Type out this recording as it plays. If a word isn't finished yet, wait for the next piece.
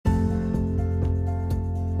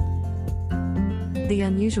The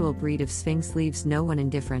unusual breed of Sphinx leaves no one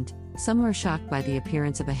indifferent. Some are shocked by the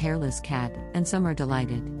appearance of a hairless cat, and some are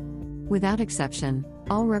delighted. Without exception,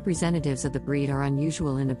 all representatives of the breed are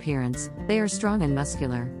unusual in appearance. They are strong and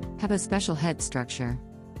muscular, have a special head structure.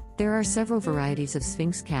 There are several varieties of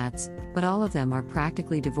Sphinx cats, but all of them are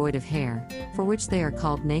practically devoid of hair, for which they are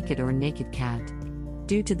called naked or naked cat.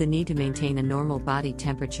 Due to the need to maintain a normal body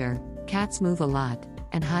temperature, cats move a lot,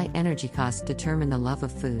 and high energy costs determine the love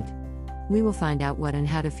of food. We will find out what and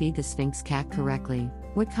how to feed the Sphinx cat correctly,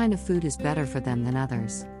 what kind of food is better for them than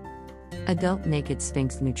others. Adult naked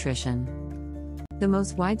Sphinx nutrition. The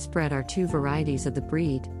most widespread are two varieties of the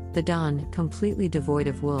breed, the Don, completely devoid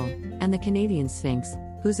of wool, and the Canadian Sphinx,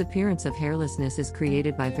 whose appearance of hairlessness is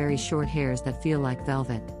created by very short hairs that feel like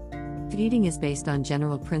velvet. Feeding is based on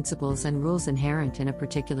general principles and rules inherent in a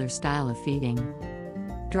particular style of feeding.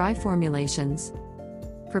 Dry formulations.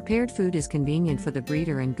 Prepared food is convenient for the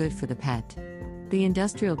breeder and good for the pet. The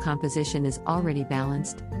industrial composition is already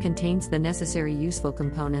balanced, contains the necessary useful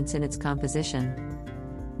components in its composition.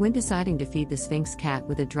 When deciding to feed the Sphinx cat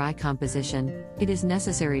with a dry composition, it is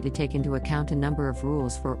necessary to take into account a number of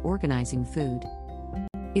rules for organizing food.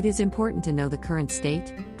 It is important to know the current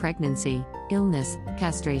state, pregnancy, illness,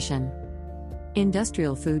 castration.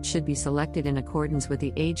 Industrial food should be selected in accordance with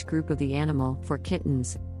the age group of the animal for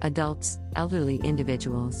kittens, adults, elderly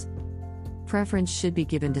individuals. Preference should be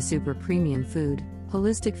given to super premium food,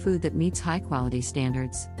 holistic food that meets high quality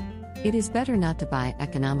standards. It is better not to buy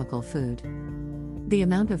economical food. The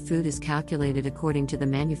amount of food is calculated according to the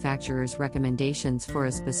manufacturer's recommendations for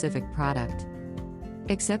a specific product.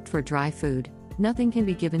 Except for dry food, nothing can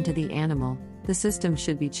be given to the animal. The system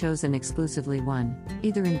should be chosen exclusively one,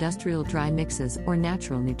 either industrial dry mixes or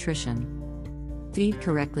natural nutrition. Feed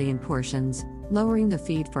correctly in portions, lowering the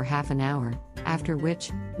feed for half an hour, after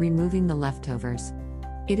which, removing the leftovers.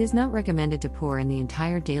 It is not recommended to pour in the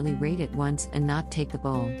entire daily rate at once and not take the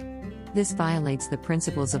bowl. This violates the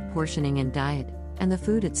principles of portioning and diet, and the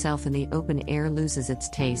food itself in the open air loses its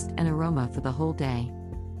taste and aroma for the whole day.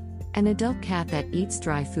 An adult cat that eats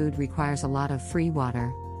dry food requires a lot of free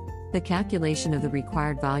water. The calculation of the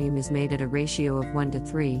required volume is made at a ratio of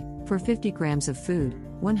 1:3, for 50 grams of food,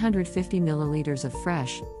 150 milliliters of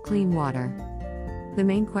fresh, clean water. The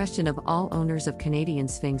main question of all owners of Canadian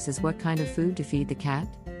Sphinx is what kind of food to feed the cat?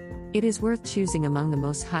 It is worth choosing among the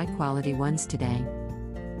most high-quality ones today.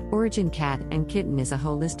 Origin Cat and Kitten is a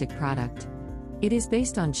holistic product. It is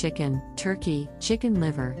based on chicken, turkey, chicken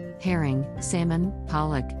liver, herring, salmon,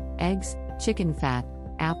 pollock, eggs, chicken fat,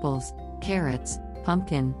 apples, carrots,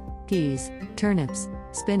 pumpkin, peas, turnips,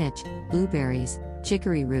 spinach, blueberries,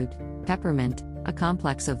 chicory root, peppermint, a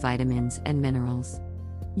complex of vitamins and minerals.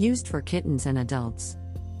 Used for kittens and adults.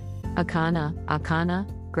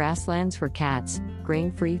 Akana, grasslands for cats,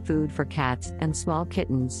 grain-free food for cats and small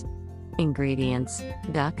kittens. Ingredients: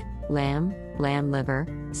 duck, lamb liver,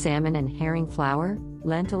 salmon and herring flour,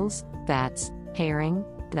 lentils, fats, herring,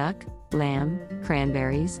 duck, lamb,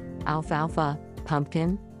 cranberries, alfalfa,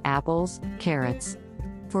 pumpkin, apples, carrots.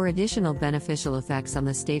 For additional beneficial effects on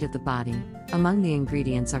the state of the body, among the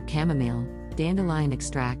ingredients are chamomile, dandelion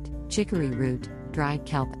extract, chicory root, dried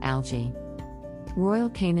kelp algae. Royal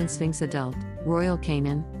Canin Sphinx Adult, Royal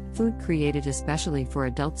Canin, food created especially for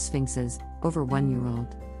adult sphinxes, over 1 year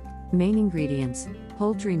old. Main ingredients: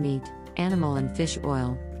 poultry meat, animal and fish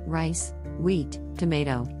oil, rice, wheat,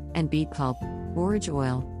 tomato, and beet pulp, borage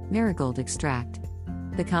oil, marigold extract.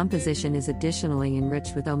 The composition is additionally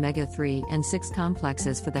enriched with omega-3 and 6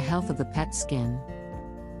 complexes for the health of the pet's skin.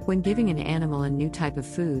 When giving an animal a new type of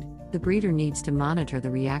food, the breeder needs to monitor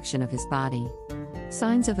the reaction of his body.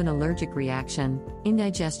 Signs of an allergic reaction,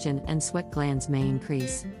 indigestion and sweat glands may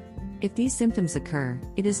increase. If these symptoms occur,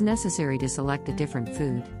 it is necessary to select a different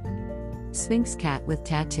food. Sphinx cat with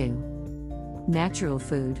tattoo. Natural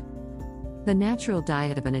food. The natural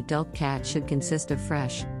diet of an adult cat should consist of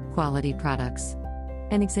fresh, quality products.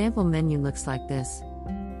 An example menu looks like this: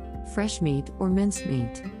 fresh meat or minced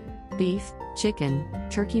meat, beef, chicken,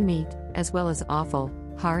 turkey meat, as well as offal,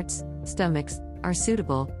 hearts, stomachs, are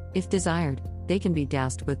suitable. If desired, they can be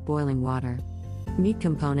doused with boiling water. Meat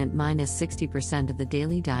component minus 60% of the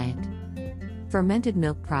daily diet. Fermented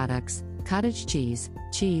milk products, cottage cheese,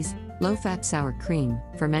 low-fat sour cream,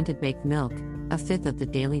 fermented baked milk, 1/5 of the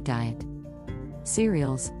daily diet.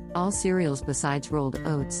 Cereals, all cereals besides rolled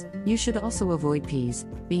oats. You should also avoid peas,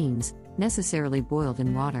 beans, necessarily boiled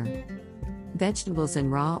in water. Vegetables in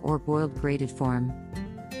raw or boiled grated form.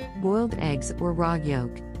 Boiled eggs or raw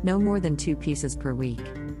yolk, no more than 2 pieces per week.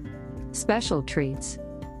 Special treats.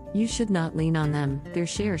 You should not lean on them, their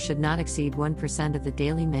share should not exceed 1% of the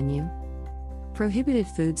daily menu. Prohibited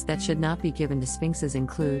foods that should not be given to sphinxes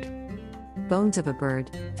include bones of a bird,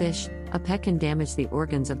 fish. A pet can damage the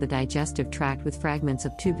organs of the digestive tract with fragments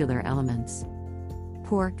of tubular elements.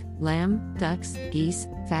 Pork, lamb, ducks, geese,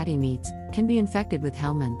 fatty meats can be infected with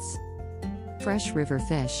helminths. Fresh river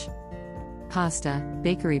fish, pasta,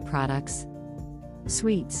 bakery products,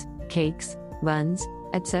 sweets, cakes, buns,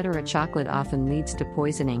 etc. Chocolate often leads to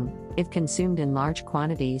poisoning, if consumed in large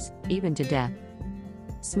quantities, even to death.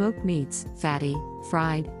 Smoked meats, fatty,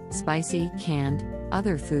 fried, spicy, canned,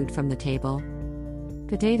 other food from the table.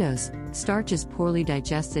 Potatoes, starch is poorly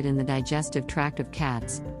digested in the digestive tract of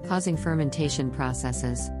cats, causing fermentation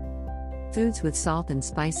processes. Foods with salt and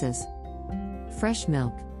spices. Fresh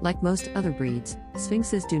milk, like most other breeds,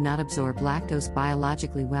 sphinxes do not absorb lactose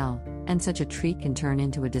biologically well, and such a treat can turn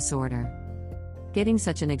into a disorder. Getting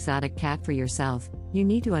such an exotic cat for yourself, you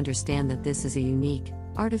need to understand that this is a unique,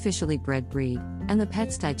 artificially bred breed, and the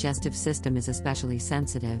pet's digestive system is especially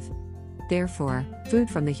sensitive. Therefore, food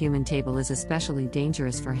from the human table is especially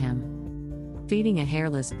dangerous for him. Feeding a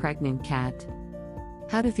hairless pregnant cat.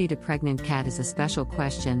 How to feed a pregnant cat is a special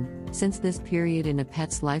question, since this period in a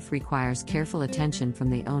pet's life requires careful attention from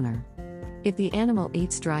the owner. If the animal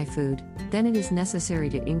eats dry food, then it is necessary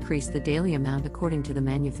to increase the daily amount according to the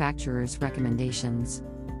manufacturer's recommendations.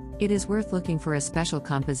 It is worth looking for a special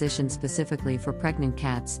composition specifically for pregnant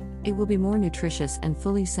cats. It will be more nutritious and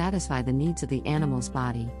fully satisfy the needs of the animal's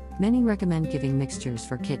body. Many recommend giving mixtures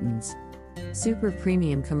for kittens. Super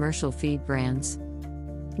premium commercial feed brands.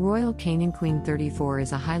 Royal Canin Queen 34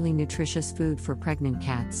 is a highly nutritious food for pregnant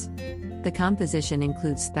cats. The composition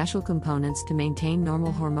includes special components to maintain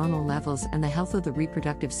normal hormonal levels and the health of the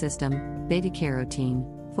reproductive system: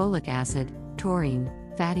 beta-carotene, folic acid, taurine,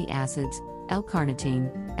 fatty acids,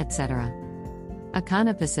 L-carnitine, etc.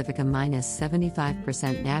 Acana pacifica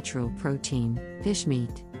 -75% natural protein, fish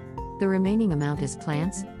meat. The remaining amount is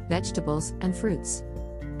plants, vegetables, and fruits.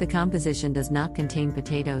 The composition does not contain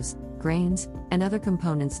potatoes, grains, and other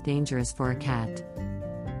components dangerous for a cat.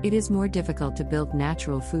 It is more difficult to build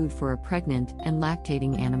natural food for a pregnant and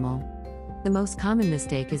lactating animal. The most common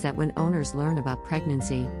mistake is that when owners learn about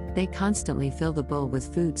pregnancy, they constantly fill the bowl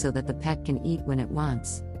with food so that the pet can eat when it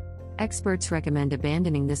wants. Experts recommend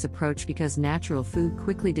abandoning this approach because natural food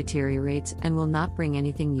quickly deteriorates and will not bring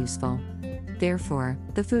anything useful. Therefore,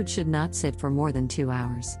 the food should not sit for more than 2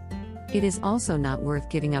 hours. It is also not worth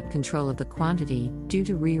giving up control of the quantity. Due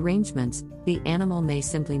to rearrangements, the animal may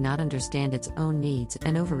simply not understand its own needs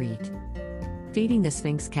and overeat. Feeding the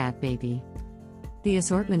Sphinx cat baby. The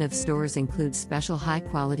assortment of stores includes special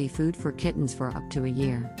high-quality food for kittens for up to a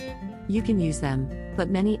year. You can use them, but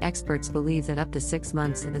many experts believe that up to 6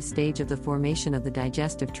 months at the stage of the formation of the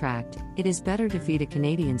digestive tract, it is better to feed a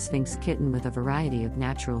Canadian Sphinx kitten with a variety of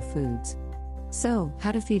natural foods. So,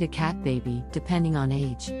 how to feed a cat baby, depending on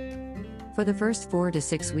age. For the first 4 to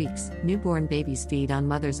 6 weeks, newborn babies feed on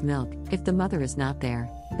mother's milk. If the mother is not there,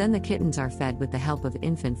 then the kittens are fed with the help of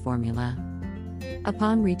infant formula.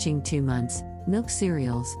 Upon reaching 2 months, milk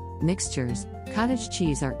cereals, mixtures, cottage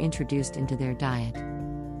cheese are introduced into their diet.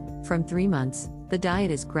 From 3 months, the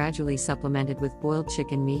diet is gradually supplemented with boiled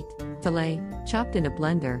chicken meat, filet, chopped in a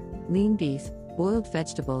blender, lean beef, boiled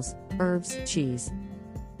vegetables, herbs, cheese.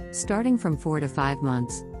 Starting from 4 to 5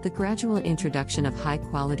 months, the gradual introduction of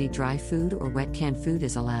high-quality dry food or wet canned food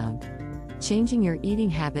is allowed. Changing your eating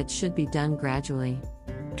habits should be done gradually.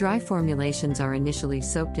 Dry formulations are initially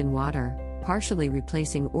soaked in water, partially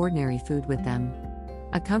replacing ordinary food with them.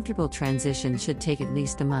 A comfortable transition should take at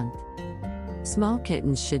least a month. Small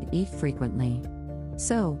kittens should eat frequently.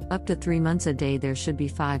 So, up to 3 months a day there should be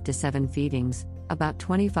 5 to 7 feedings, about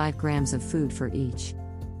 25 grams of food for each.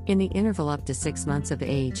 In the interval up to 6 months of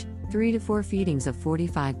age, 3 to 4 feedings of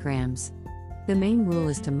 45 grams. The main rule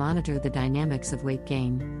is to monitor the dynamics of weight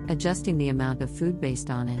gain, adjusting the amount of food based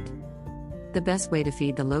on it. The best way to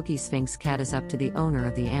feed the Loki Sphinx cat is up to the owner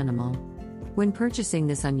of the animal. When purchasing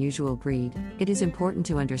this unusual breed, it is important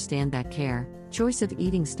to understand that care, choice of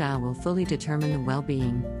eating style will fully determine the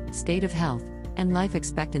well-being, state of health, and life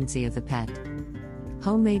expectancy of the pet.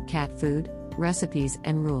 Homemade cat food, recipes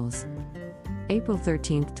and rules. April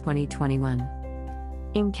 13, 2021.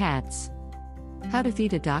 In cats. How to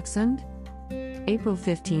feed a dachshund? April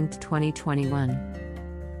 15,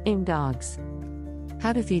 2021. In dogs.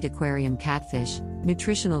 How to feed aquarium catfish,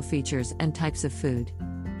 nutritional features and types of food.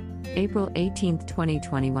 April 18,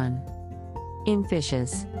 2021. In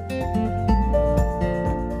fishes.